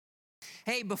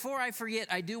Hey, before I forget,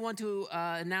 I do want to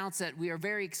announce that we are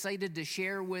very excited to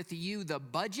share with you the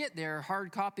budget. There are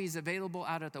hard copies available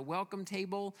out at the welcome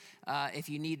table. If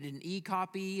you need an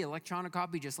e-copy, electronic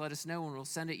copy, just let us know and we'll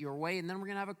send it your way. And then we're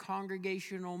going to have a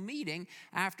congregational meeting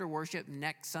after worship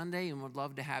next Sunday, and we'd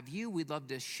love to have you. We'd love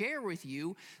to share with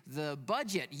you the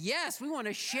budget. Yes, we want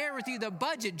to share with you the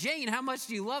budget. Jane, how much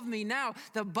do you love me now?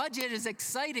 The budget is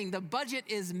exciting. The budget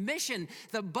is mission.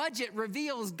 The budget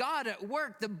reveals God at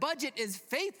work. The budget is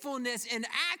faithfulness in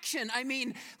action. I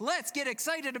mean, let's get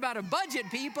excited about a budget,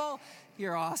 people.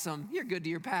 You're awesome. You're good to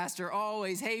your pastor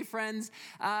always. Hey, friends,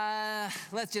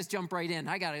 let's just jump right in.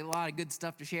 I got a lot of good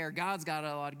stuff to share. God's got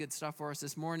a lot of good stuff for us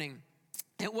this morning.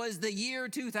 It was the year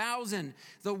 2000.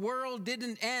 The world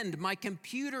didn't end. My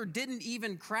computer didn't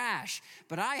even crash.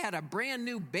 But I had a brand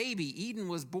new baby. Eden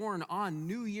was born on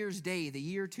New Year's Day, the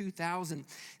year 2000.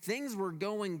 Things were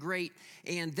going great,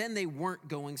 and then they weren't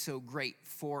going so great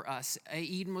for us.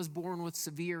 Eden was born with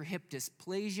severe hip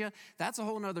dysplasia. That's a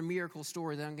whole nother miracle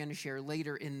story that I'm going to share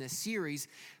later in this series.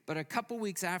 But a couple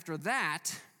weeks after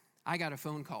that, I got a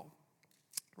phone call.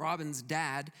 Robin's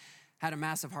dad had a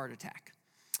massive heart attack.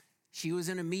 She was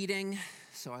in a meeting,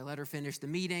 so I let her finish the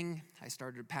meeting. I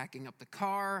started packing up the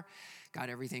car, got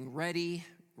everything ready.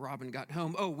 Robin got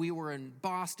home. Oh, we were in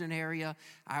Boston area.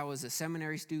 I was a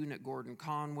seminary student at Gordon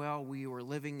Conwell. We were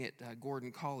living at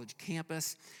Gordon College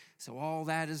campus. So all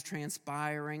that is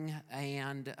transpiring.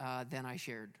 And then I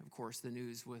shared, of course, the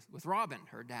news with Robin.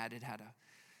 Her dad had a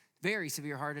very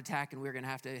severe heart attack, and we were going to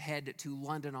have to head to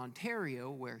London,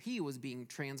 Ontario, where he was being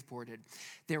transported.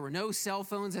 There were no cell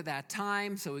phones at that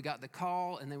time, so we got the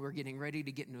call, and then we were getting ready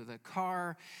to get into the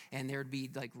car, and there'd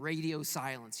be like radio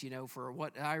silence, for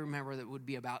what I remember that would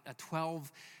be about a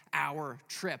 12-hour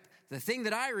trip. The thing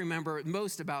that I remember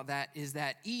most about that is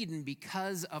that Eden,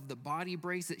 because of the body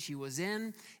brace that she was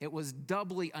in, it was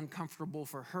doubly uncomfortable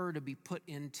for her to be put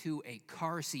into a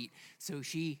car seat. So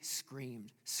she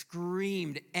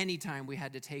screamed anytime we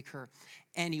had to take her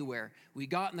anywhere. We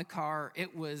got in the car.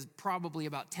 It was probably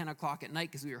about 10 o'clock at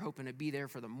night because we were hoping to be there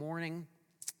for the morning.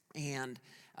 And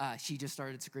she just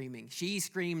started screaming. She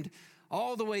screamed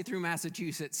all the way through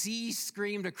Massachusetts. She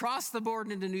screamed across the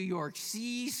border into New York.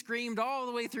 She screamed all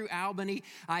the way through Albany.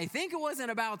 I think it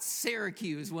wasn't about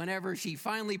Syracuse whenever she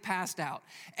finally passed out.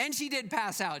 And she did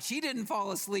pass out. She didn't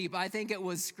fall asleep. I think it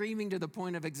was screaming to the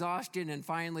point of exhaustion and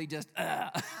finally just,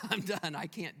 I'm done. I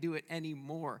can't do it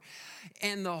anymore.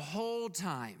 And the whole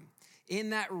time, in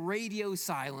that radio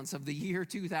silence of the year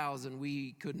 2000,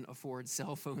 we couldn't afford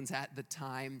cell phones at the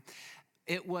time.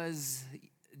 It was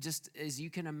just as you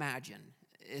can imagine,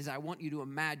 as I want you to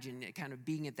imagine it kind of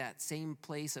being at that same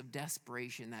place of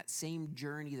desperation, that same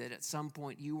journey that at some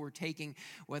point you were taking,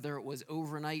 whether it was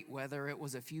overnight, whether it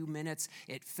was a few minutes,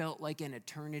 it felt like an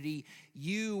eternity.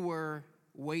 You were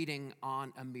waiting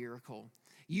on a miracle.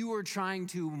 You were trying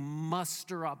to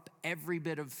muster up every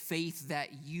bit of faith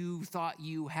that you thought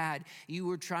you had. You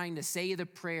were trying to say the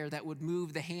prayer that would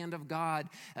move the hand of God.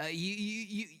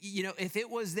 If it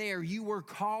was there, you were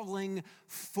calling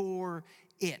for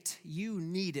it. You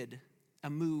needed a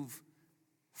move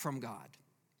from God.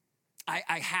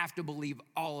 I have to believe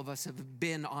all of us have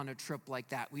been on a trip like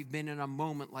that. We've been in a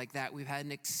moment like that. We've had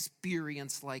an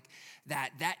experience like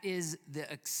that. That is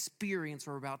the experience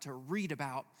we're about to read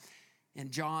about in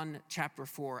John chapter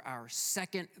 4, our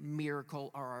second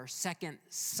miracle or our second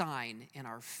sign in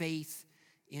our Faith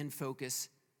in Focus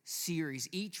series.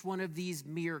 Each one of these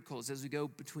miracles, as we go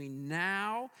between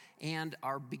now and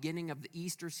our beginning of the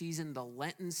Easter season, the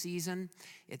Lenten season,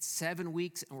 it's 7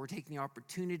 weeks, and we're taking the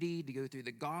opportunity to go through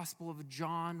the Gospel of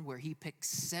John, where he picks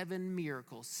 7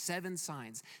 miracles, 7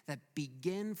 signs that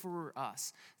begin for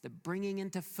us the bringing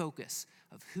into focus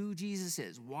of who Jesus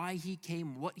is, why he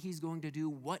came, what he's going to do,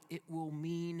 what it will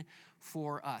mean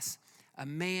for us. A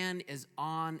man is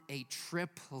on a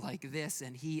trip like this,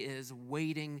 and he is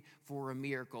waiting for a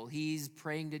miracle. He's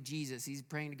praying to Jesus. He's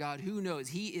praying to God. Who knows?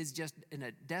 He is just in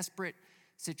a desperate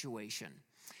situation.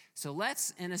 So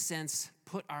let's, in a sense,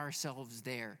 put ourselves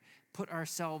there, put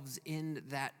ourselves in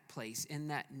that place, in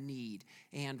that need,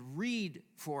 and read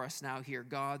for us now here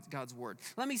God's word.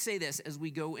 Let me say this as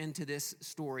we go into this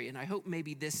story, and I hope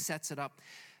maybe this sets it up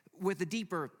with a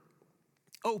deeper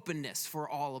openness for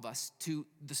all of us to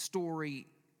the story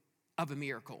of a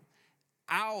miracle.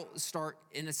 I'll start,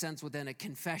 in a sense, within a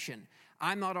confession.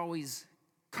 I'm not always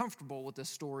comfortable with the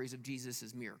stories of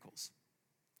Jesus' miracles.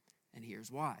 And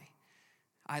here's why.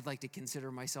 I'd like to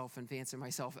consider myself and fancy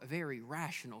myself a very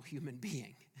rational human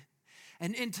being.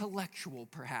 An intellectual,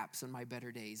 perhaps, in my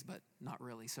better days, but not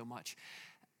really so much.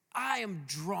 I am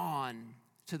drawn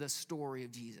to the story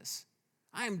of Jesus.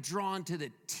 I am drawn to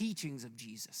the teachings of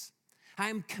Jesus. I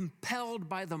am compelled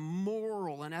by the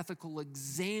moral and ethical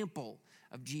example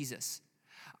of Jesus.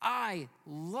 I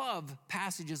love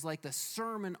passages like the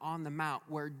Sermon on the Mount,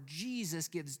 where Jesus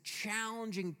gives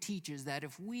challenging teachings that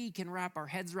if we can wrap our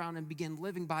heads around and begin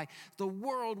living by, the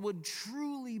world would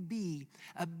truly be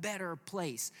a better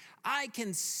place. I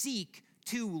can seek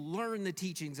to learn the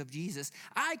teachings of Jesus.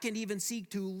 I can even seek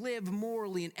to live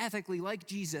morally and ethically like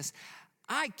Jesus.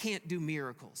 I can't do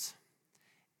miracles.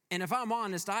 And if I'm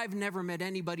honest, I've never met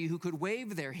anybody who could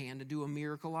wave their hand and do a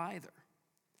miracle either.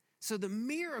 So the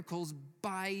miracles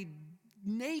by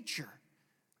nature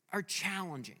are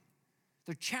challenging.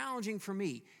 They're challenging for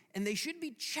me, and they should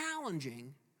be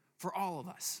challenging for all of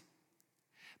us.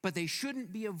 But they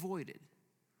shouldn't be avoided.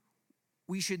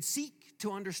 We should seek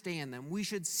to understand them. We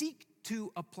should seek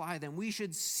to apply them. We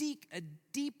should seek a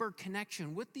deeper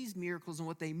connection with these miracles and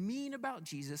what they mean about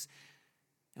Jesus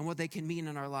and what they can mean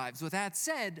in our lives. With that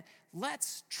said,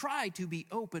 let's try to be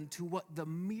open to what the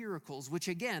miracles, which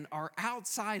again are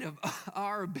outside of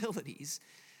our abilities,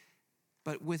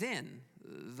 but within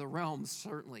the realm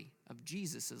certainly of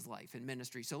Jesus' life and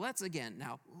ministry. So let's again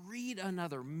now read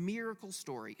another miracle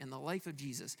story in the life of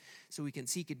Jesus so we can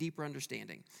seek a deeper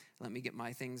understanding. Let me get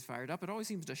my things fired up. It always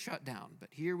seems to shut down, but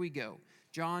here we go.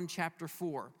 John chapter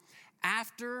 4.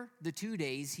 After the 2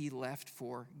 days, he left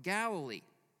for Galilee.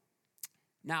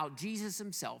 Now, Jesus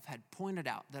himself had pointed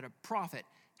out that a prophet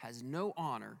has no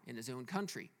honor in his own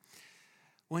country.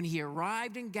 When he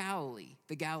arrived in Galilee,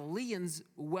 the Galileans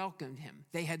welcomed him.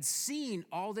 They had seen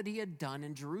all that he had done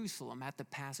in Jerusalem at the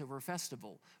Passover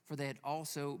festival, for they had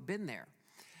also been there.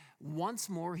 Once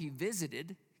more, he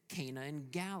visited Cana in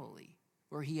Galilee,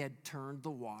 where he had turned the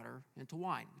water into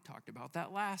wine. We talked about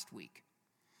that last week.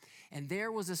 And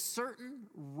there was a certain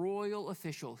royal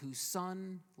official whose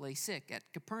son lay sick at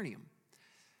Capernaum.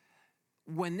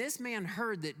 When this man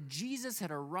heard that Jesus had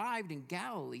arrived in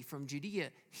Galilee from Judea,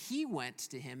 he went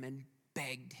to him and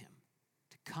begged him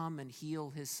to come and heal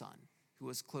his son, who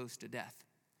was close to death.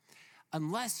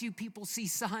 Unless you people see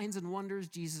signs and wonders,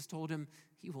 Jesus told him,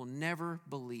 he will never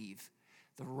believe.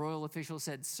 The royal official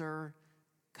said, Sir,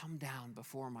 come down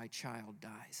before my child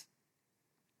dies.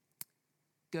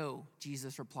 Go,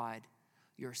 Jesus replied,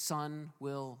 your son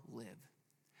will live.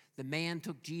 The man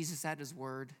took Jesus at his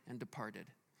word and departed.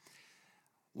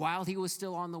 While he was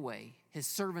still on the way, his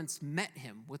servants met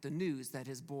him with the news that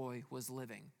his boy was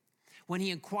living. When he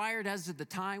inquired as to the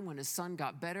time when his son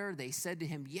got better, they said to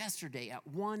him, yesterday at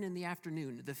 1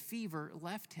 p.m, the fever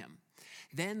left him.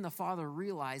 Then the father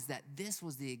realized that this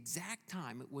was the exact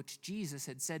time at which Jesus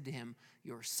had said to him,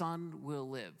 your son will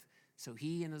live. So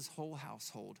he and his whole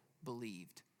household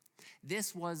believed.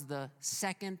 This was the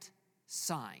second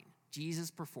sign Jesus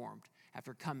performed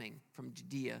after coming from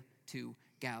Judea to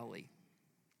Galilee.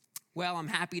 Well, I'm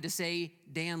happy to say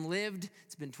Dan lived.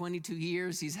 It's been 22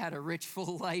 years. He's had a rich,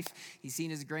 full life. He's seen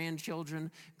his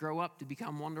grandchildren grow up to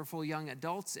become wonderful young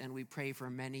adults, and we pray for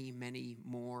many, many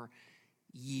more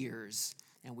years.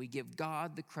 And we give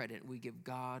God the credit. We give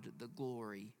God the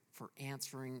glory for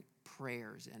answering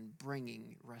prayers and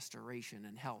bringing restoration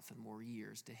and health and more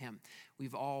years to him.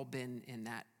 We've all been in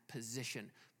that position,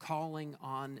 calling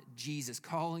on Jesus,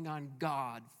 calling on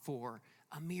God for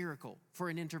a miracle, for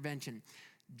an intervention.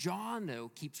 John,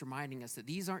 though, keeps reminding us that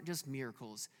these aren't just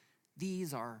miracles.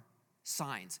 These are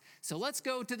signs. So let's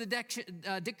go to the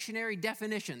dictionary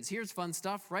definitions. Here's fun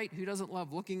stuff, right? Who doesn't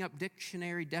love looking up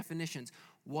dictionary definitions?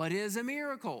 What is a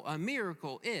miracle? A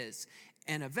miracle is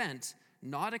an event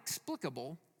not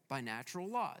explicable by natural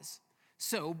laws.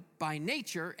 So by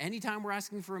nature, anytime we're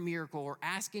asking for a miracle, we're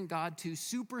asking God to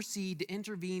supersede, to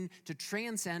intervene, to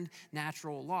transcend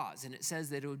natural laws. And it says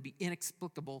that it would be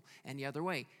inexplicable any other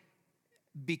way.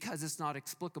 Because it's not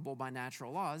explicable by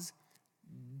natural laws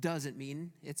doesn't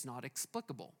mean it's not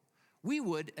explicable. We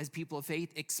would, as people of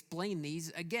faith, explain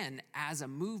these again as a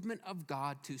movement of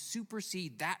God to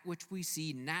supersede that which we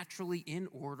see naturally in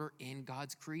order in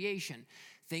God's creation.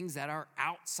 Things that are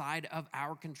outside of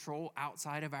our control,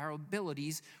 outside of our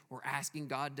abilities, we're asking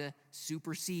God to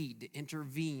supersede, to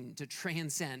intervene, to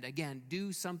transcend. Again,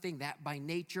 do something that by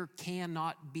nature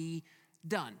cannot be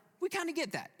done. We kind of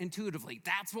get that intuitively.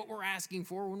 That's what we're asking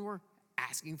for when we're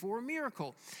asking for a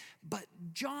miracle. But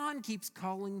John keeps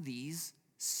calling these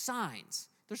signs.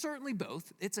 They're certainly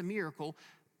both. It's a miracle.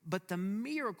 But the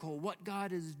miracle, what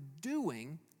God is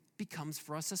doing, becomes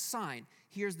for us a sign.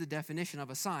 Here's the definition of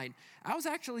a sign. I was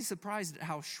actually surprised at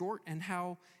how short and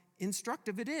how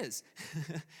instructive it is.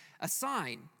 A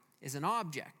sign is an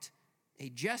object, a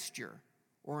gesture,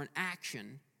 or an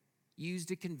action used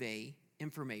to convey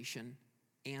information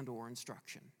and or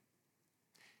instruction.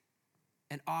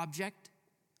 an object,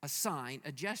 a sign,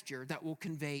 a gesture that will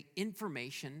convey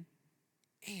information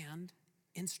and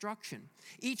instruction.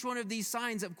 Each one of these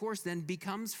signs, of course, then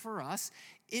becomes for us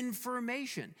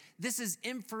information. This is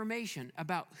information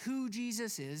about who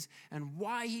Jesus is and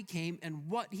why he came and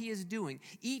what he is doing.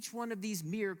 Each one of these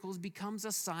miracles becomes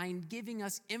a sign giving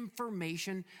us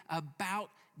information about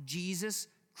Jesus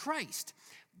Christ.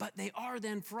 But they are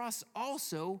then for us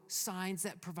also signs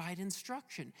that provide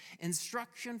instruction.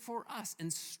 Instruction for us,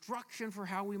 instruction for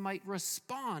how we might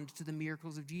respond to the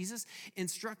miracles of Jesus,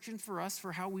 instruction for us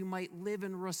for how we might live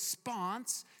in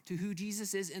response to who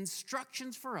Jesus is,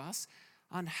 instructions for us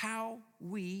on how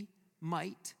we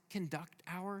might conduct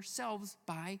ourselves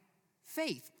by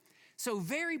faith. So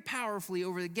very powerfully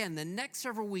over, again, the next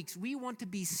several weeks, we want to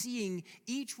be seeing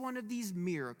each one of these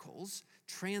miracles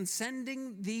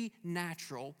transcending the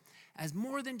natural as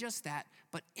more than just that,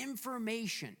 but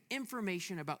information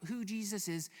about who Jesus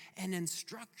is and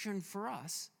instruction for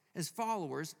us as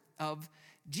followers of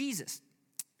Jesus.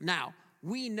 Now,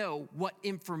 we know what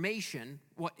information,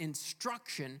 what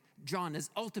instruction John is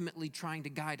ultimately trying to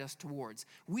guide us towards.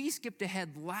 We skipped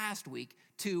ahead last week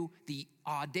to the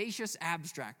audacious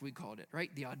abstract, we called it,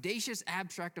 right? The audacious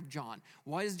abstract of John.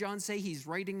 Why does John say he's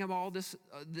writing about all this,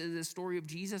 the story of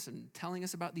Jesus and telling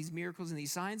us about these miracles and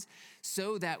these signs?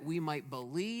 So that we might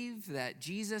believe that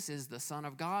Jesus is the Son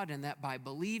of God, and that by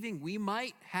believing we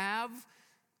might have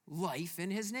life in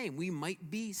his name. We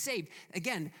might be saved.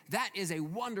 Again, that is a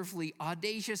wonderfully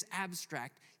audacious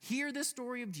abstract. Hear the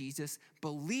story of Jesus,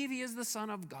 believe he is the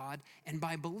Son of God, and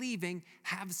by believing,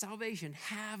 have salvation,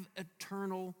 have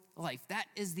eternal life. That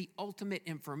is the ultimate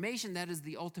information. That is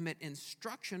the ultimate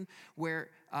instruction where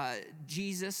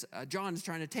John is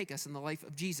trying to take us in the life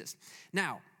of Jesus.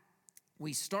 Now,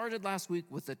 we started last week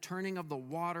with the turning of the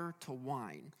water to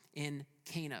wine in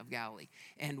Cana of Galilee.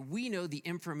 And we know the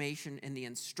information and the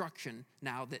instruction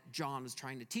now that John is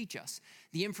trying to teach us.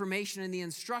 The information and the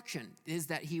instruction is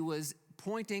that he was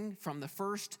pointing from the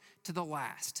first to the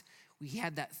last. We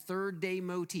had that third day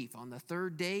motif. On the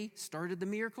third day started the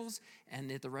miracles, and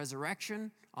at the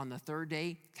resurrection on the third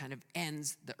day kind of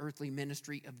ends the earthly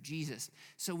ministry of Jesus.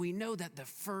 So we know that the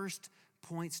first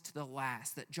points to the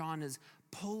last, that John is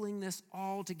pulling this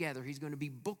all together. He's going to be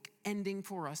bookending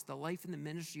for us the life and the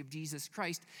ministry of Jesus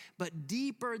Christ. But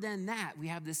deeper than that, we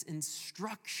have this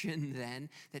instruction then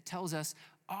that tells us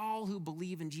all who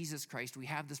believe in Jesus Christ, we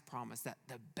have this promise that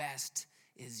the best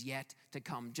is yet to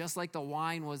come. Just like the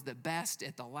wine was the best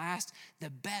at the last, the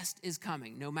best is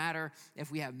coming. No matter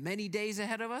if we have many days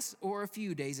ahead of us or a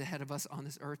few days ahead of us on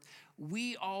this earth,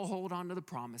 we all hold on to the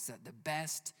promise that the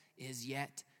best is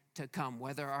yet to come.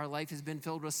 Whether our life has been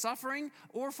filled with suffering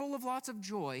or full of lots of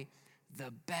joy,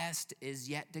 the best is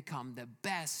yet to come. The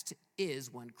best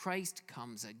is when Christ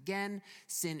comes again,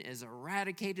 sin is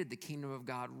eradicated, the kingdom of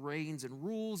God reigns and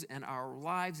rules in our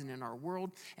lives and in our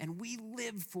world, and we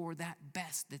live for that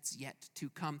best that's yet to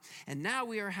come. And now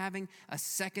we are having a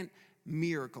second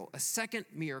miracle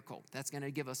that's going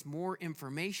to give us more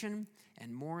information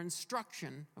and more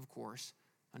instruction, of course,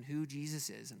 on who Jesus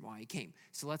is and why he came.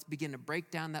 So let's begin to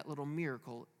break down that little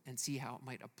miracle and see how it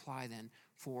might apply then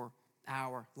for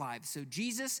our lives. So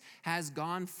Jesus has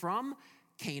gone from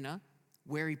Cana,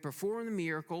 where he performed the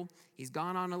miracle. He's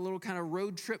gone on a little kind of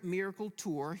road trip miracle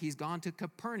tour. He's gone to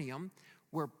Capernaum,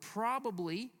 where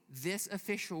probably this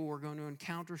official we're going to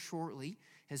encounter shortly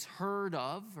has heard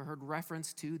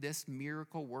reference to this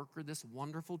miracle worker, this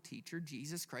wonderful teacher,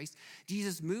 Jesus Christ.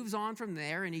 Jesus moves on from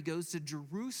there and he goes to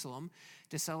Jerusalem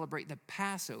to celebrate the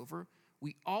Passover.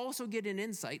 We also get an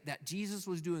insight that Jesus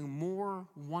was doing more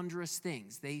wondrous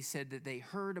things. They said that they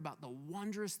heard about the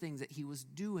wondrous things that he was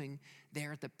doing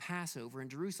there at the Passover in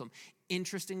Jerusalem.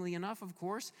 Interestingly enough, of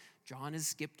course, John has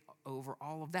skipped over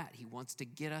all of that. He wants to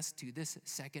get us to this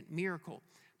second miracle.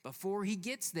 Before he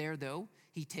gets there, though,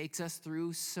 he takes us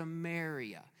through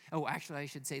Samaria. Oh, actually, I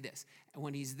should say this.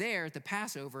 When he's there at the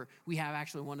Passover, we have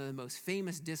actually one of the most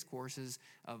famous discourses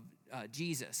of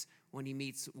Jesus when he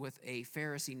meets with a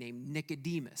Pharisee named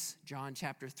Nicodemus. John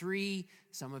chapter 3,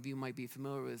 some of you might be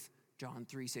familiar with John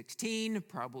 3:16,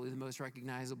 probably the most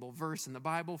recognizable verse in the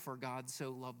Bible. For God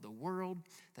so loved the world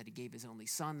that he gave his only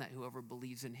son, that whoever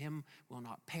believes in him will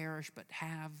not perish but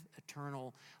have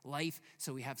eternal life.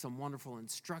 So we have some wonderful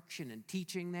instruction and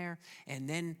teaching there. And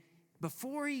then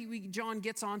before John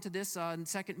gets onto this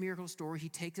second miracle story, he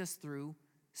takes us through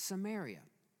Samaria.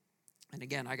 And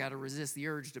again, I got to resist the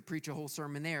urge to preach a whole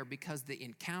sermon there because the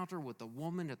encounter with the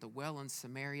woman at the well in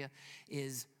Samaria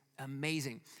is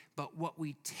amazing. But what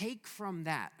we take from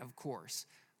that, of course,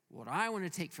 What I want to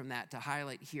take from that to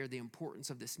highlight here the importance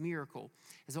of this miracle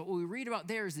is that what we read about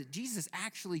there is that Jesus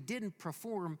actually didn't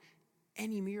perform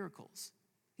any miracles.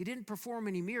 He didn't perform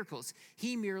any miracles.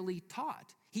 He merely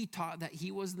taught. He taught that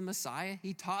he was the Messiah.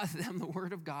 He taught them the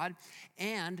word of God.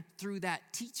 And through that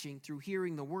teaching, through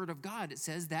hearing the word of God, it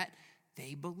says that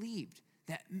they believed,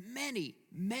 that many,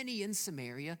 many in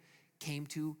Samaria came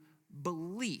to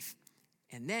belief.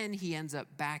 And then he ends up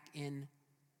back in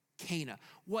Cana.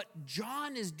 What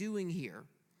John is doing here,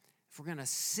 if we're going to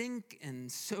sink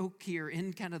and soak here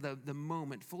in kind of the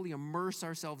moment, fully immerse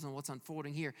ourselves in what's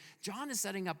unfolding here, John is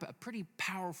setting up a pretty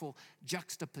powerful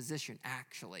juxtaposition,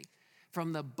 actually,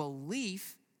 from the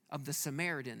belief of the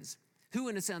Samaritans, who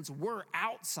in a sense were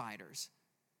outsiders,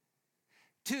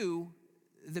 to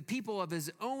the people of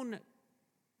his own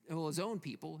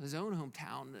people, his own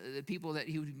hometown, the people that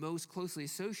he was most closely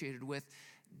associated with,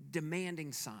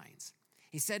 demanding signs.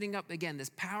 He's setting up, again, this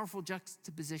powerful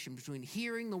juxtaposition between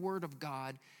hearing the word of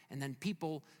God and then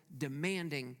people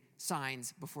demanding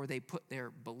signs before they put their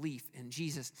belief in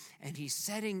Jesus. And he's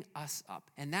setting us up.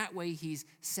 And that way he's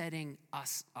setting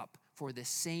us up for this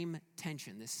same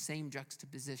tension, this same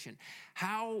juxtaposition.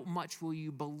 How much will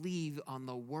you believe on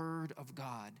the word of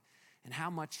God? And how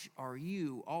much are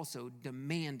you also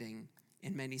demanding,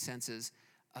 in many senses,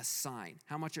 a sign?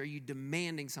 How much are you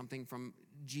demanding something from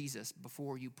Jesus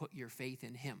before you put your faith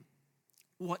in him?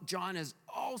 What John is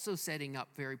also setting up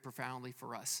very profoundly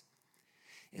for us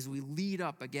as we lead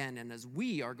up again, and as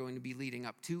we are going to be leading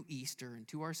up to Easter and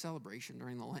to our celebration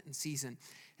during the Lenten season,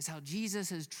 is how Jesus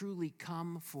has truly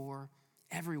come for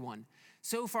everyone.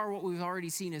 So far, what we've already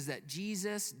seen is that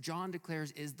Jesus, John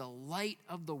declares, is the light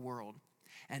of the world.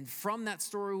 And from that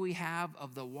story we have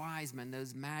of the wise men,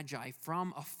 those magi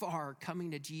from afar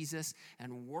coming to Jesus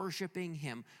and worshiping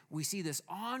him, we see this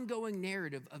ongoing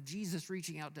narrative of Jesus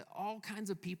reaching out to all kinds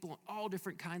of people in all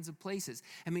different kinds of places.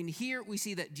 I mean, here we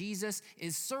see that Jesus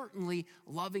is certainly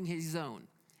loving his own.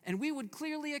 And we would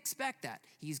clearly expect that.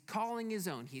 He's calling his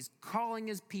own. He's calling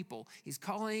his people. He's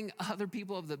calling other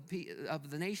people of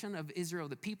the nation of Israel,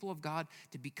 the people of God,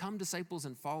 to become disciples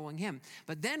and following him.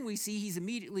 But then we see he's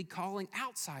immediately calling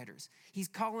outsiders. He's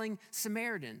calling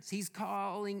Samaritans. He's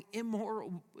calling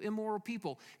immoral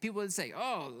people. People that say,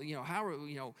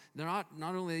 they're not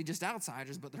only are they just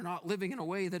outsiders, but they're not living in a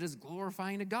way that is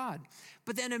glorifying to God.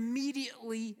 But then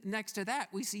immediately next to that,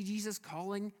 we see Jesus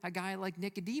calling a guy like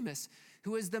Nicodemus,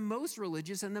 who is the most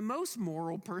religious and the most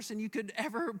moral person you could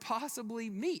ever possibly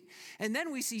meet. And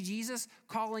then we see Jesus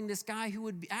calling this guy who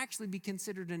would actually be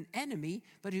considered an enemy,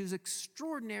 but who's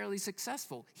extraordinarily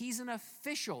successful. He's an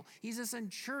official. He's a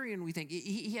centurion, we think.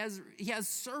 He has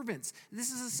servants.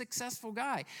 This is a successful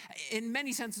guy. In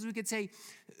many senses, we could say,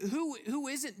 who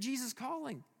isn't Jesus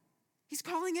calling? He's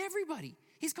calling everybody.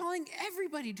 He's calling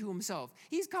everybody to himself.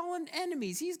 He's calling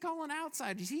enemies. He's calling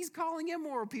outsiders. He's calling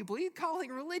immoral people. He's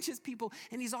calling religious people.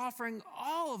 And he's offering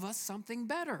all of us something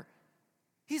better.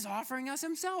 He's offering us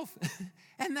himself.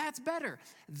 And that's better.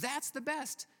 That's the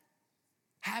best.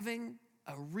 Having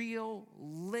a real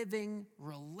living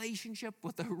relationship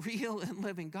with a real and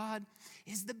living God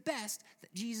is the best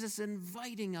that Jesus is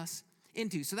inviting us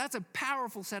into. So that's a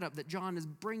powerful setup that John is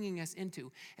bringing us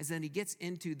into as then he gets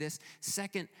into this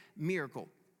second miracle.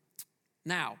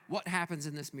 Now, what happens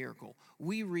in this miracle?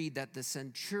 We read that this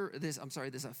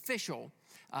official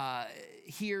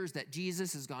hears that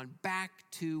Jesus has gone back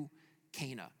to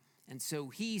Cana. And so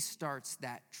he starts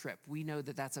that trip. We know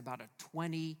that that's about a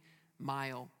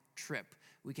 20-mile trip.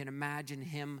 We can imagine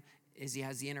him as he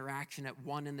has the interaction at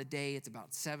 1 in the day. It's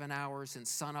about 7 hours since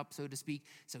sunup, so to speak.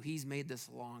 So he's made this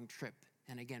long trip.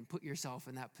 And again, put yourself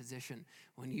in that position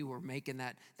when you were making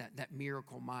that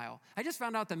miracle mile. I just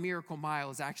found out the miracle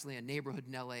mile is actually a neighborhood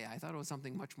in LA. I thought it was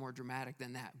something much more dramatic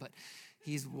than that. But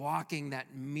he's walking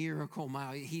that miracle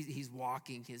mile. He's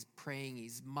walking, he's praying,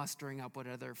 he's mustering up what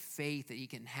other faith that he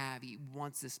can have. He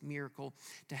wants this miracle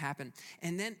to happen.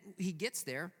 And then he gets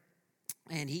there.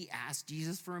 And he asked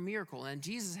Jesus for a miracle. And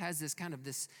Jesus has this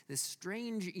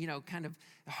strange, kind of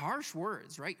harsh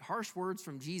words, right? Harsh words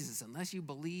from Jesus. Unless you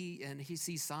believe and he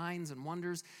sees signs and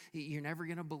wonders, you're never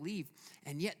going to believe.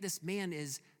 And yet this man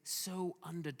is so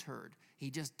undeterred.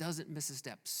 He just doesn't miss a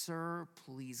step. Sir,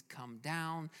 please come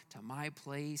down to my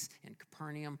place in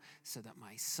Capernaum so that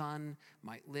my son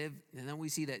might live. And then we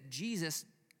see that Jesus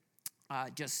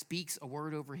just speaks a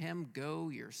word over him. Go,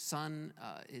 your son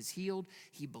is healed.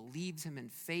 He believes him in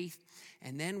faith.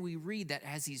 And then we read that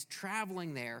as he's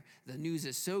traveling there, the news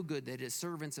is so good that his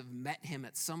servants have met him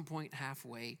at some point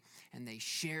halfway, and they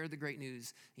share the great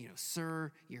news.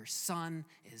 Sir, your son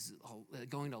is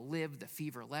going to live. The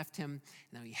fever left him.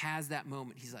 Now he has that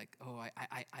moment. He's like, oh,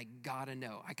 I got to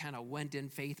know. I kind of went in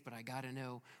faith, but I got to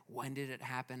know, when did it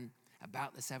happen?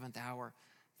 About the 7th hour.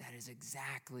 That is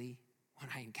exactly when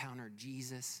I encountered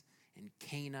Jesus in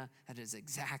Cana. That is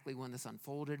exactly when this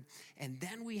unfolded. And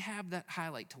then we have that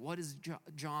highlight to what is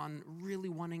John really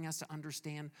wanting us to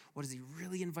understand? What is he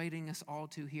really inviting us all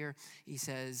to here? He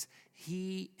says,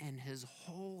 he and his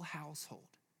whole household,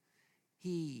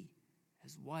 he,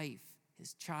 his wife,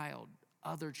 his child,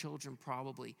 other children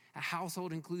probably, a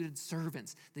household included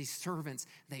servants. These servants,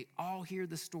 they all hear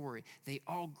the story. They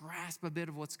all grasp a bit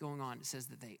of what's going on. It says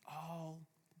that they all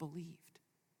believed.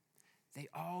 They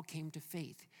all came to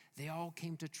faith. They all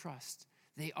came to trust.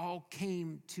 They all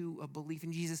came to a belief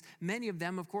in Jesus. Many of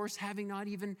them, of course, having not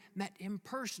even met him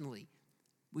personally.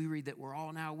 We read that we're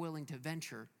all now willing to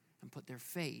venture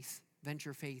faith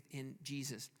in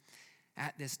Jesus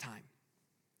at this time.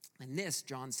 And this,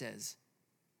 John says,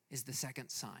 is the second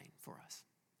sign for us.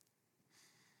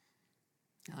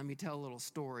 Now, let me tell a little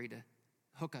story to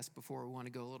hook us before we want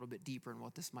to go a little bit deeper in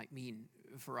what this might mean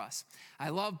for us. I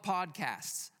love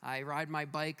podcasts. I ride my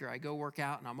bike or I go work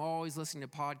out, and I'm always listening to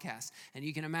podcasts. And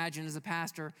you can imagine, as a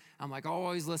pastor, I'm like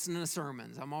always listening to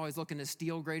sermons. I'm always looking to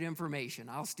steal great information.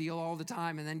 I'll steal all the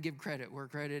time and then give credit where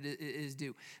credit is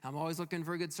due. I'm always looking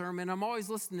for a good sermon. I'm always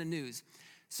listening to news.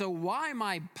 So why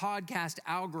my podcast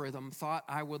algorithm thought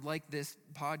I would like this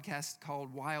podcast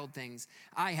called Wild Things,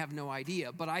 I have no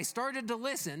idea. But I started to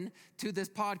listen to this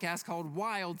podcast called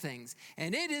Wild Things.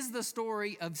 And it is the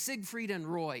story of Siegfried and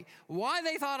Roy. Why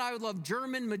they thought I would love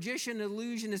German magician,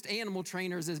 illusionist, animal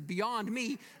trainers is beyond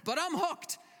me. But I'm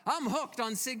hooked. I'm hooked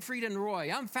on Siegfried and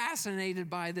Roy. I'm fascinated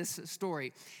by this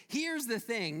story. Here's the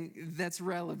thing that's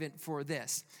relevant for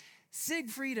this.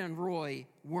 Siegfried and Roy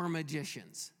were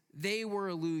magicians. They were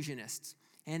illusionists,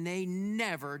 and they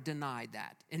never denied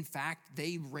that. In fact,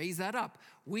 they raised that up.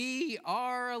 We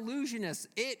are illusionists.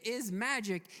 It is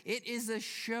magic. It is a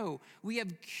show. We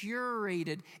have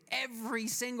curated every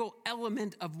single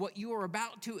element of what you are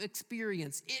about to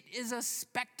experience. It is a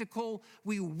spectacle.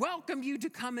 We welcome you to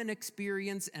come and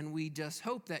experience, and we just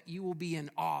hope that you will be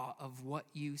in awe of what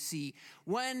you see.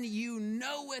 When you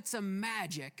know it's a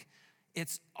magic,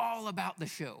 it's all about the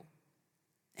show.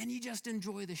 And you just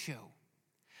enjoy the show.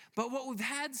 But what we've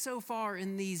had so far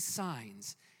in these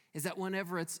signs is that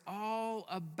whenever it's all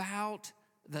about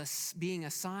being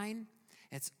a sign,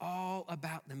 it's all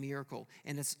about the miracle.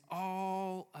 And it's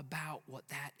all about what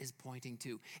that is pointing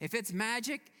to. If it's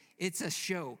magic, it's a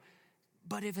show.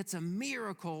 But if it's a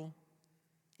miracle,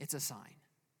 it's a sign.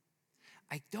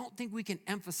 I don't think we can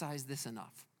emphasize this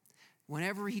enough.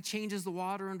 Whenever he changes the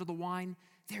water into the wine,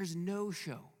 there's no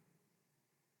show.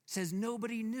 Says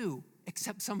nobody knew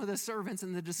except some of the servants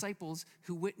and the disciples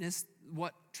who witnessed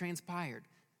what transpired.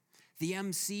 The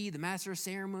MC, the master of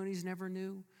ceremonies, never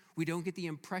knew. We don't get the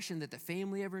impression that the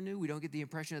family ever knew. We don't get the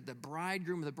impression that the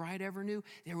bridegroom or the bride ever knew.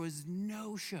 There was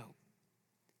no show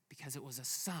because it was a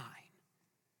sign.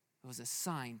 It was a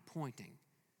sign pointing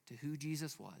to who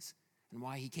Jesus was and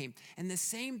why he came. And the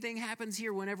same thing happens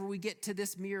here whenever we get to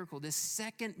this miracle, this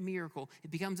second miracle.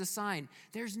 It becomes a sign.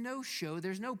 There's no show,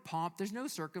 there's no pomp, there's no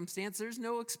circumstance, there's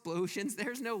no explosions,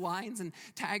 there's no lions and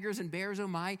tigers and bears, oh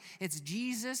my. It's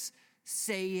Jesus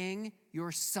saying,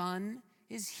 your son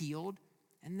is healed,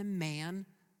 and the man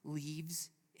leaves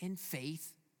in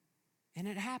faith, and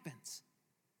it happens.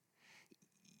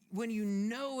 When you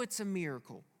know it's a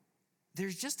miracle,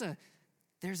 there's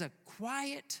a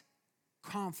quiet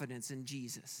confidence in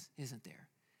Jesus, isn't there?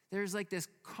 There's like this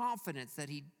confidence that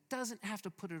he doesn't have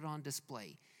to put it on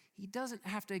display. He doesn't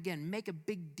have to, again, make a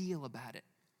big deal about it.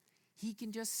 He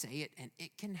can just say it and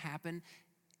it can happen.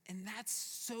 And that's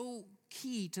so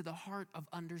key to the heart of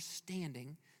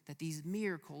understanding that these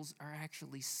miracles are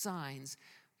actually signs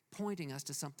pointing us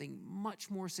to something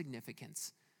much more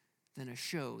significant than a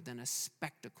show, than a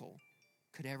spectacle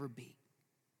could ever be.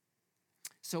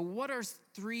 So what are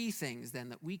 3 things then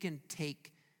that we can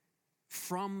take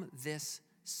from this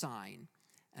sign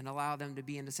and allow them to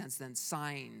be, in a sense, then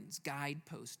signs,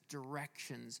 guideposts,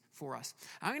 directions for us?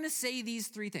 I'm going to say these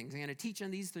 3 things. I'm going to teach on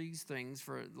these 3 things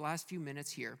for the last few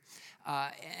minutes here.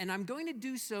 And I'm going to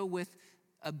do so with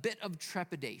a bit of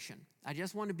trepidation. I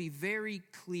just want to be very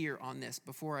clear on this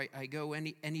before I go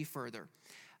any further.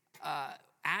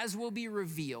 As will be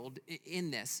revealed in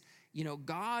this,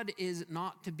 God is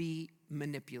not to be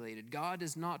manipulated. God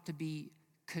is not to be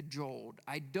cajoled.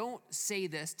 I don't say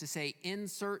this to say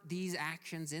insert these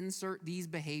actions, insert these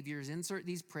behaviors, insert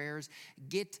these prayers,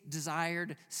 get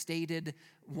desired, stated,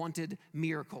 wanted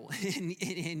miracle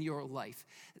in your life.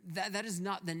 That is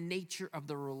not the nature of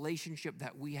the relationship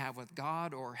that we have with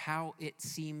God or how it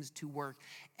seems to work.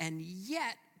 And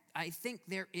yet, I think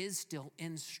there is still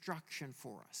instruction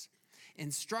for us.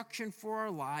 Instruction for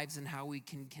our lives and how we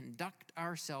can conduct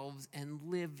ourselves and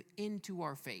live into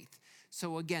our faith.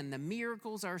 So again, the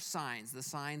miracles are signs. The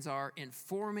signs are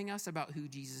informing us about who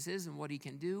Jesus is and what he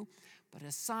can do. But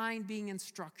a sign being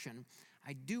instruction,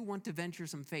 I do want to venture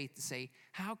some faith to say,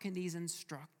 how can these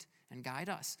instruct and guide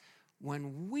us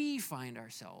when we find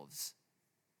ourselves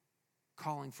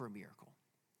calling for a miracle?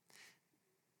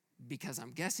 Because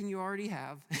I'm guessing you already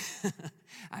have.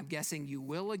 I'm guessing you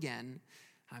will again.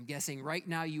 I'm guessing right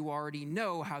now you already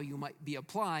know how you might be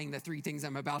applying the three things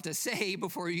I'm about to say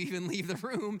before you even leave the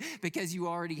room, because you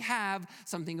already have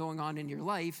something going on in your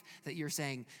life that you're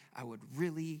saying, I would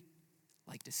really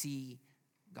like to see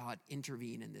God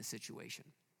intervene in this situation.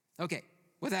 Okay,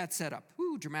 with that set up,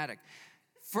 dramatic.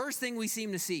 First thing we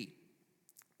seem to see,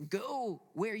 go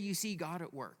where you see God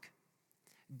at work.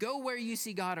 Go where you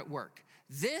see God at work.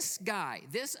 This guy,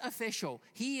 this official,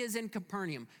 he is in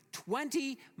Capernaum,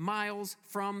 20 miles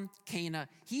from Cana.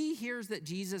 He hears that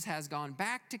Jesus has gone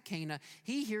back to Cana.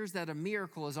 He hears that a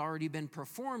miracle has already been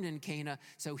performed in Cana.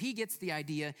 So he gets the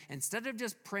idea, instead of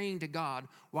just praying to God,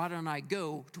 why don't I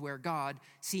go to where God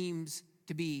seems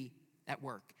to be at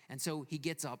work? And so he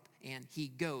gets up and he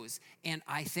goes. And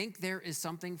I think there is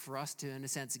something for us to, in a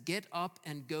sense, get up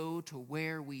and go to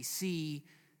where we see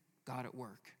God at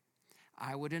work.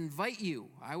 I would invite you,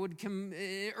 I would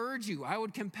urge you, I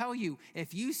would compel you.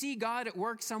 If you see God at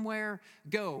work somewhere,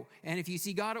 go. And if you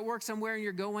see God at work somewhere and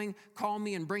you're going, call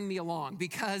me and bring me along,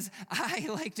 because I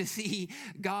like to see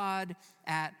God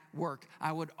at work.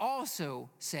 I would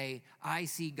also say, I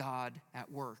see God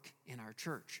at work in our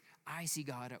church. I see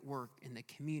God at work in the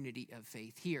community of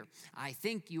faith here. I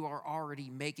think you are already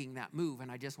making that move,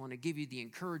 and I just want to give you the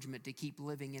encouragement to keep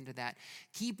living into that.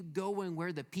 Keep going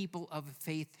where the people of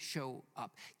faith show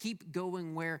up. Keep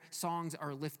going where songs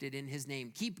are lifted in his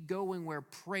name. Keep going where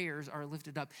prayers are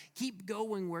lifted up. Keep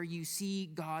going where you see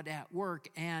God at work,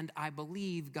 and I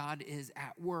believe God is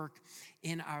at work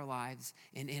in our lives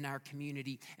and in our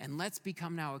community. And let's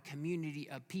become now a community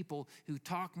of people who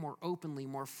talk more openly,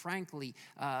 more frankly,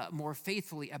 more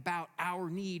faithfully about our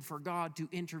need for God to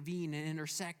intervene and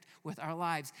intersect with our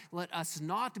lives. Let us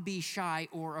not be shy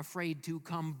or afraid to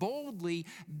come boldly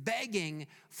begging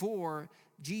for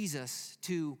Jesus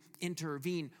to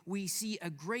intervene. We see a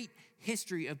great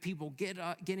history of people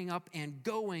getting up and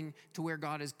going to where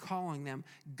God is calling them,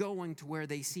 going to where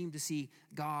they seem to see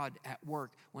God at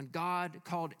work. When God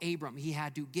called Abram, he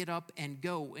had to get up and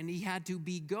go, and he had to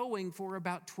be going for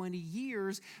about 20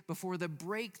 years before the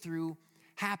breakthrough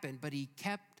happened, but he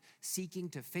kept seeking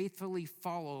to faithfully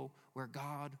follow where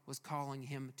God was calling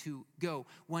him to go.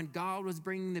 When God was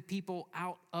bringing the people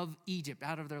out of Egypt,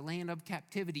 out of their land of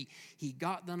captivity, he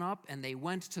got them up and they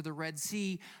went to the Red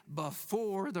Sea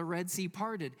before the Red Sea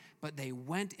parted, but they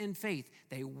went in faith.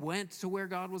 They went to where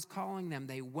God was calling them.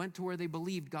 They went to where they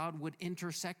believed God would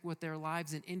intersect with their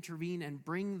lives and intervene and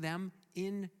bring them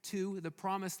into the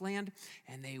promised land,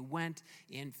 and they went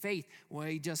in faith.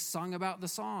 We just sung about the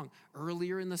song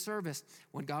earlier in the service.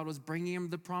 When God was bringing him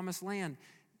to the promised land,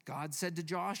 God said to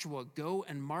Joshua, go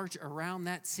and march around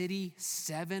that city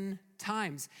 7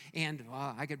 times. And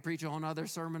I could preach a whole other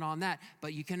sermon on that,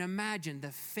 but you can imagine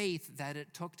the faith that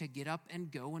it took to get up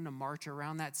and go and to march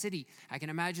around that city. I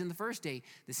can imagine the first day,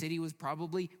 the city was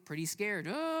probably pretty scared.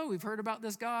 Oh, we've heard about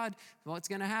this God. What's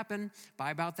going to happen?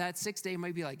 By about that 6th day, it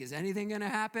might be like, is anything going to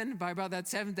happen? By about that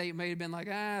 7th day, it may have been like,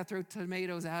 throw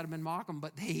tomatoes at them and mock them.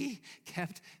 But they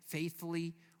kept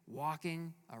faithfully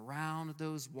walking around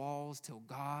those walls till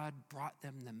God brought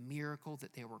them the miracle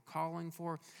that they were calling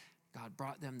for. God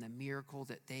brought them the miracle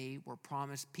that they were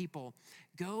promised. People,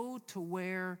 go to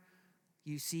where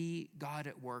you see God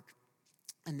at work,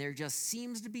 and there just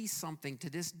seems to be something to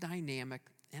this dynamic.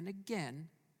 And again,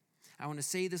 I want to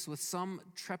say this with some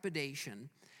trepidation,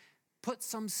 put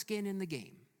some skin in the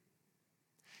game.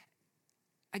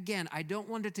 Again, I don't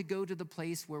want it to go to the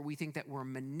place where we think that we're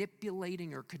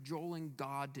manipulating or cajoling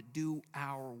God to do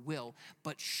our will,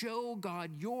 but show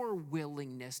God your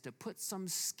willingness to put some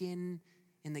skin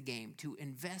in the game, to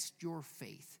invest your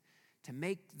faith, to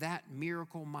make that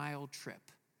miracle mile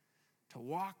trip, to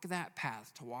walk that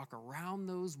path, to walk around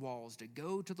those walls, to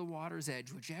go to the water's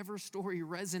edge, whichever story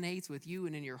resonates with you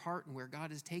and in your heart and where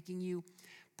God is taking you,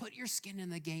 put your skin in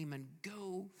the game and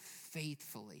go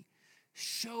faithfully.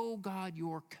 Show God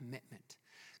your commitment.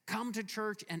 Come to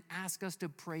church and ask us to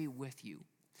pray with you.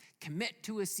 Commit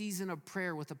to a season of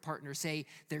prayer with a partner. Say,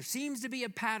 there seems to be a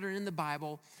pattern in the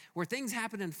Bible where things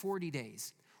happen in 40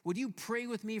 days. Would you pray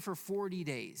with me for 40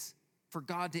 days for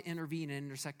God to intervene and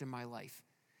intersect in my life?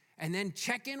 And then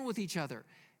check in with each other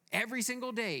every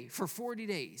single day for 40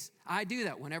 days. I do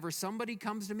that whenever somebody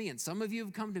comes to me, and some of you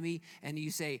have come to me, and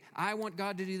you say, I want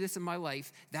God to do this in my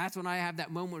life. That's when I have that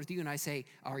moment with you, and I say,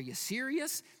 are you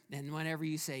serious? And whenever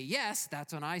you say yes,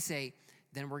 that's when I say,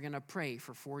 then we're going to pray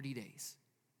for 40 days.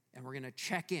 And we're going to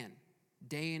check in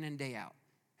day in and day out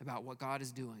about what God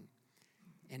is doing.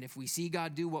 And if we see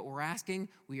God do what we're asking,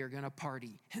 we are going to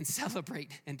party and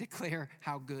celebrate and declare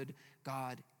how good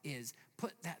God is.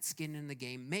 Put that skin in the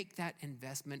game. Make that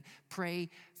investment. Pray,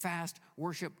 fast,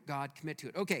 worship God, commit to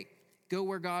it. Okay, go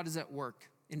where God is at work.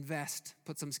 Invest.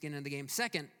 Put some skin in the game.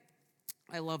 Second,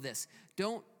 I love this.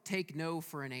 Don't take no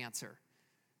for an answer.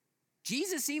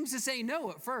 Jesus seems to say no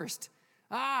at first.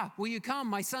 Will you come?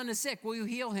 My son is sick. Will you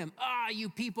heal him? You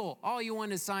people, all you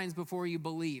want is signs before you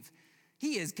believe.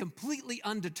 He is completely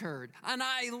undeterred. And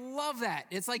I love that.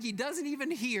 It's like he doesn't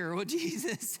even hear what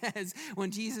Jesus says when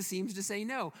Jesus seems to say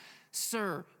no.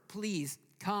 Sir, please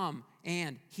come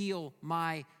and heal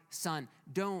my son.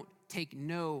 Don't take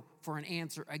no for an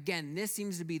answer. Again, this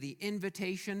seems to be the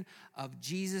invitation of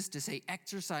Jesus to say,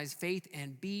 exercise faith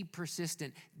and be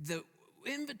persistent. The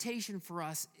invitation for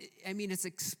us, it's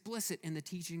explicit in the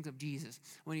teachings of Jesus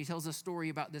when he tells a story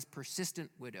about this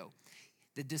persistent widow.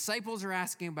 The disciples are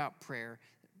asking about prayer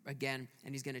again,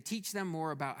 and he's going to teach them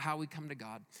more about how we come to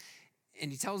God.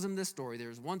 And he tells them this story. There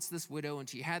was once this widow, and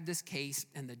she had this case,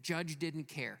 and the judge didn't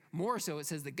care. More so, it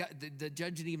says the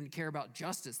judge didn't even care about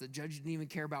justice. The judge didn't even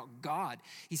care about God.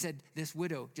 He said this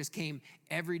widow just came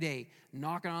every day,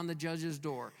 knocking on the judge's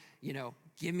door,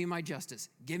 give me my justice,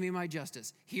 give me my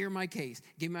justice, hear my case,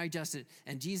 give me my justice.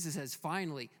 And Jesus says,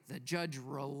 finally, the judge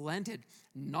relented,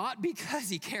 not because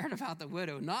he cared about the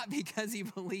widow, not because he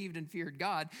believed and feared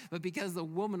God, but because the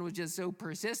woman was just so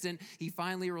persistent, he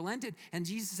finally relented. And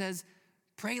Jesus says,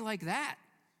 pray like that.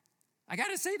 I got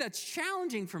to say, that's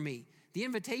challenging for me. The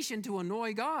invitation to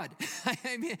annoy God.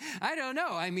 I don't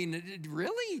know.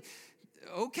 Really?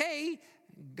 Okay,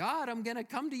 God, I'm going to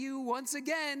come to you once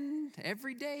again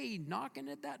every day, knocking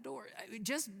at that door.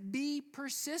 Just be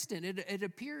persistent. It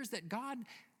appears that God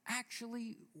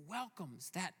actually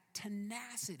welcomes that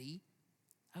tenacity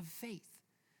of faith.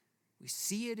 We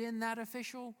see it in that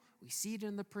official. We see it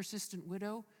in the persistent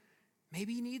widow.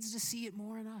 Maybe he needs to see it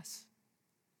more in us.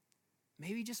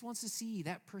 Maybe he just wants to see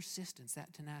that persistence,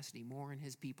 that tenacity more in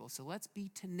his people. So let's be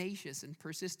tenacious and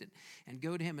persistent and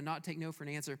go to him and not take no for an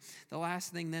answer. The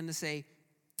last thing then to say,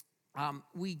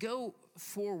 we go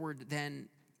forward then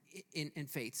in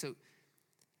faith.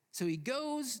 So he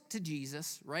goes to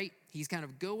Jesus, right? He's kind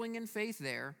of going in faith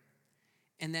there.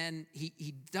 And then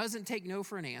he doesn't take no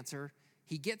for an answer.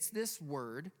 He gets this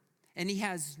word, and he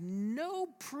has no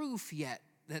proof yet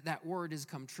that that word has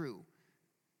come true.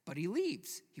 But he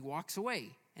leaves, he walks away,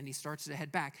 and he starts to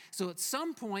head back. So at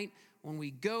some point, when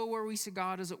we go where we see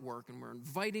God is at work and we're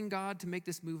inviting God to make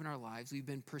this move in our lives, we've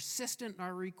been persistent in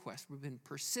our requests, we've been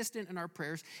persistent in our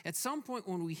prayers. At some point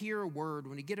when we hear a word,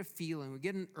 when we get a feeling, we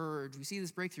get an urge, we see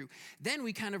this breakthrough, then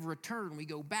we kind of return, we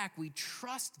go back, we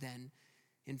trust then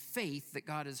in faith that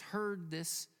God has heard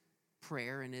this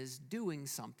prayer and is doing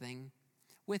something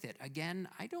with it. Again,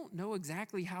 I don't know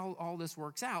exactly how all this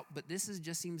works out, but this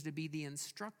just seems to be the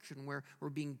instruction where we're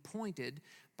being pointed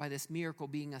by this miracle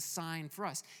being a sign for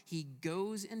us. He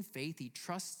goes in faith, he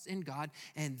trusts in God,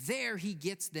 and there he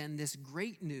gets then this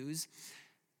great news.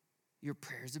 Your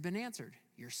prayers have been answered.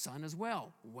 Your son is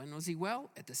well. When was he well?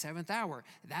 At the 7th hour.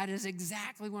 That is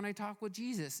exactly when I talked with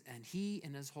Jesus, and he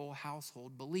and his whole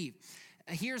household believe.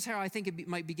 Here's how I think it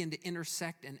might begin to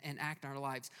intersect and act in our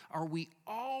lives. Are we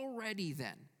already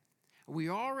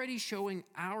showing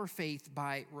our faith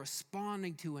by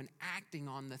responding to and acting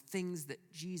on the things that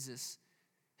Jesus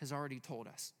has already told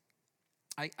us?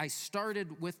 I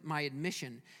started with my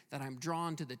admission that I'm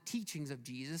drawn to the teachings of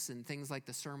Jesus and things like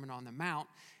the Sermon on the Mount,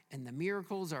 and the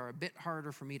miracles are a bit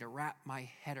harder for me to wrap my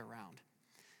head around.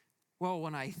 Well,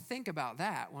 when I think about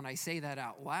that, when I say that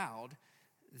out loud,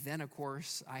 then, of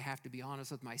course, I have to be honest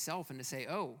with myself and to say,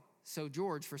 so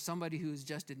George, for somebody who's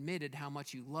just admitted how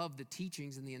much you love the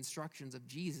teachings and the instructions of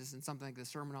Jesus and something like the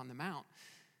Sermon on the Mount,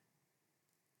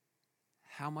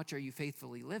 how much are you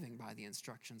faithfully living by the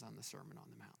instructions on the Sermon on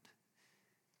the Mount?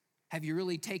 Have you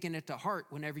really taken it to heart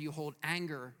whenever you hold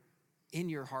anger in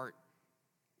your heart?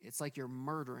 It's like you're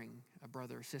murdering a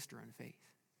brother or sister in faith.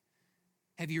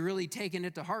 Have you really taken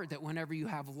it to heart that whenever you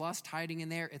have lust hiding in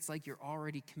there, it's like you're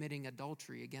already committing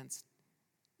adultery against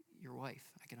your wife?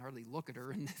 I can hardly look at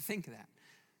her and think that.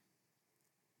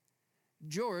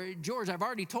 George, I've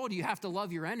already told you you have to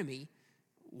love your enemy.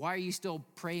 Why are you still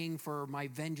praying for my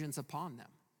vengeance upon them?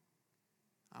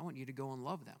 I want you to go and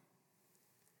love them.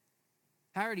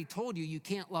 I already told you you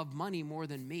can't love money more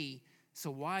than me,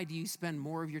 so why do you spend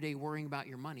more of your day worrying about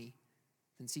your money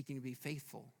than seeking to be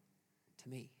faithful to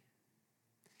me?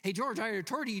 Hey, George, I already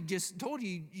told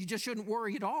you you just shouldn't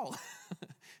worry at all.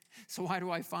 So why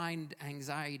do I find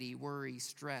anxiety, worry,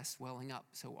 stress welling up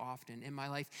so often in my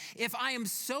life? If I am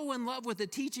so in love with the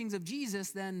teachings of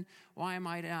Jesus, then why am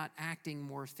I not acting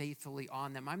more faithfully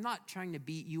on them? I'm not trying to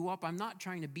beat you up. I'm not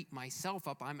trying to beat myself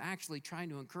up. I'm actually trying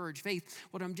to encourage faith.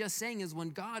 What I'm just saying is when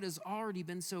God has already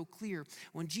been so clear,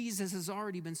 when Jesus has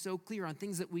already been so clear on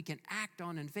things that we can act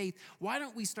on in faith, why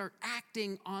don't we start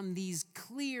acting on these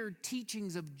clear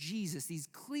teachings of Jesus, these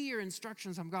clear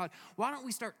instructions from God? Why don't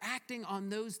we start acting on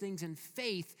those things in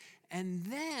faith and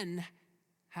then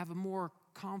have a more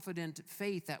confident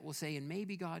faith that will say, and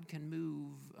maybe God can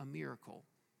move a miracle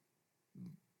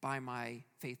by my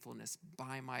faithfulness,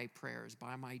 by my prayers,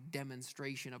 by my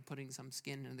demonstration of putting some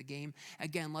skin in the game.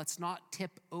 Again, let's not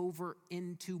tip over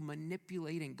into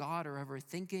manipulating God or ever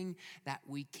thinking that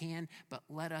we can, but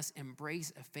let us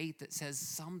embrace a faith that says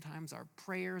sometimes our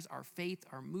prayers, our faith,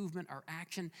 our movement, our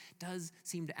action does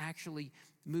seem to actually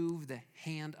move the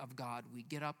hand of God. We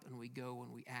get up and we go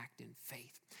and we act in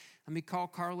faith. Let me call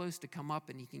Carlos to come up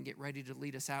and he can get ready to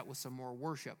lead us out with some more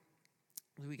worship.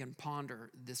 We can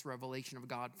ponder this revelation of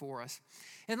God for us.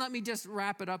 And let me just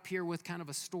wrap it up here with kind of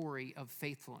a story of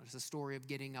faithfulness, a story of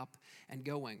getting up and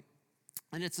going.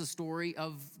 And it's a story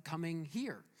of coming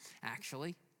here,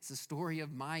 actually. It's a story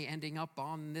of my ending up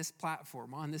on this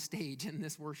platform, on this stage, in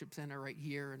this worship center right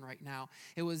here and right now.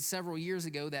 It was several years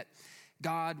ago that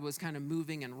God was kind of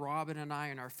moving, and Robin and I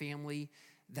and our family,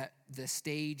 that the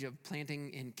stage of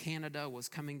planting in Canada was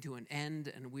coming to an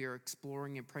end, and we are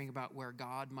exploring and praying about where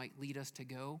God might lead us to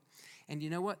go. And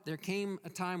you know what? There came a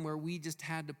time where we just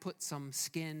had to put some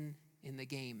skin in the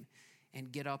game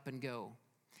and get up and go.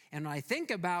 And when I think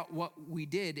about what we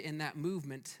did in that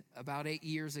movement about 8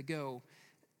 years ago,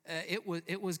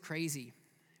 it was crazy.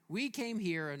 We came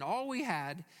here, and all we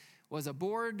had was a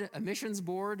missions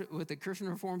board with the Christian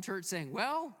Reformed Church saying,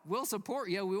 well, we'll support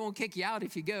you. We won't kick you out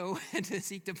if you go to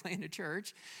seek to plant a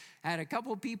church. I had a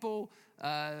couple people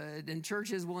in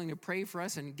churches willing to pray for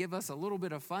us and give us a little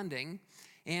bit of funding.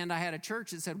 And I had a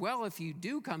church that said, well, if you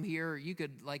do come here, you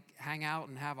could hang out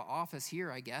and have an office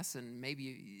here, I guess, and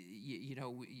maybe,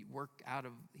 work out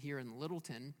of here in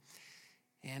Littleton.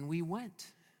 And we went.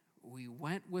 We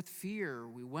went with fear.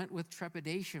 We went with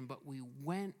trepidation, but we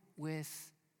went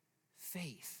with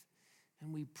faith.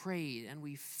 And we prayed and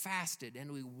we fasted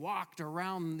and we walked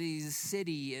around the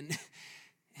city and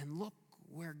look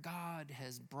where God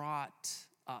has brought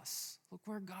us. Look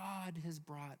where God has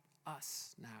brought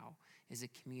us now as a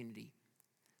community.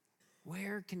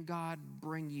 Where can God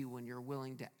bring you when you're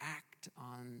willing to act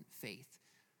on faith?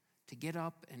 To get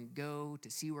up and go, to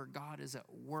see where God is at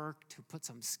work, to put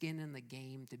some skin in the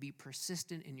game, to be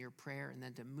persistent in your prayer, and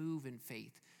then to move in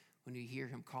faith when you hear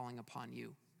him calling upon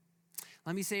you.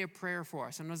 Let me say a prayer for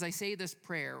us. And as I say this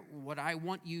prayer, what I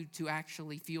want you to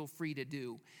actually feel free to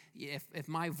do, if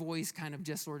my voice kind of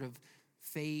just sort of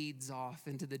fades off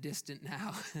into the distant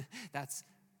now, that's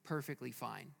perfectly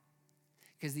fine.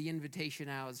 Because the invitation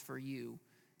now is for you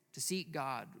to seek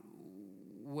God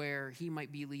where he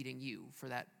might be leading you for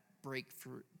that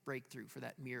breakthrough, for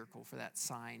that miracle, for that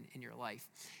sign in your life.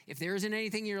 If there isn't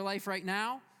anything in your life right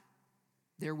now,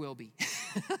 there will be.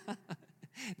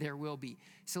 There will be.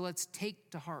 So let's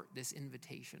take to heart this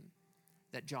invitation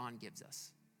that John gives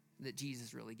us, that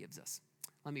Jesus really gives us.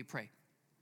 Let me pray.